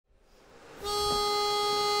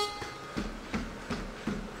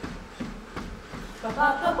It's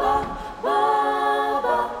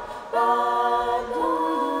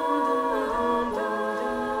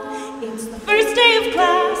the first day of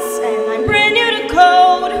class and I'm brand new to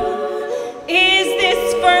code. Is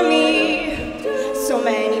this for me? So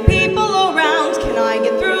many people around, can I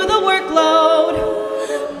get through the workload?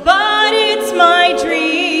 But it's my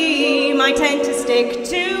dream, I tend to stick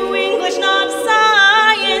to English, not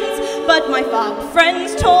science. But my fob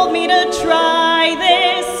friends told me to try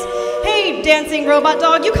this. Hey, dancing robot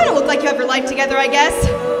dog, you kind of look like you have your life together, I guess.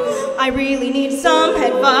 I really need some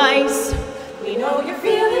advice. We know you're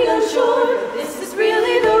feeling unsure, but this is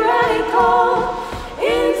really the right call.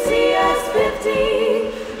 In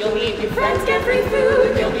CS50, you'll meet your friends, get free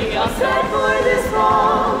food, you'll be all set for this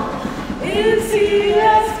fall. In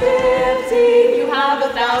CS50, you have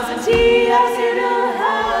 1,000 TFs here to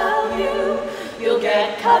help you. You'll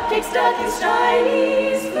get cupcakes, duck, and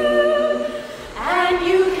Chinese food, and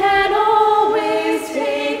you can all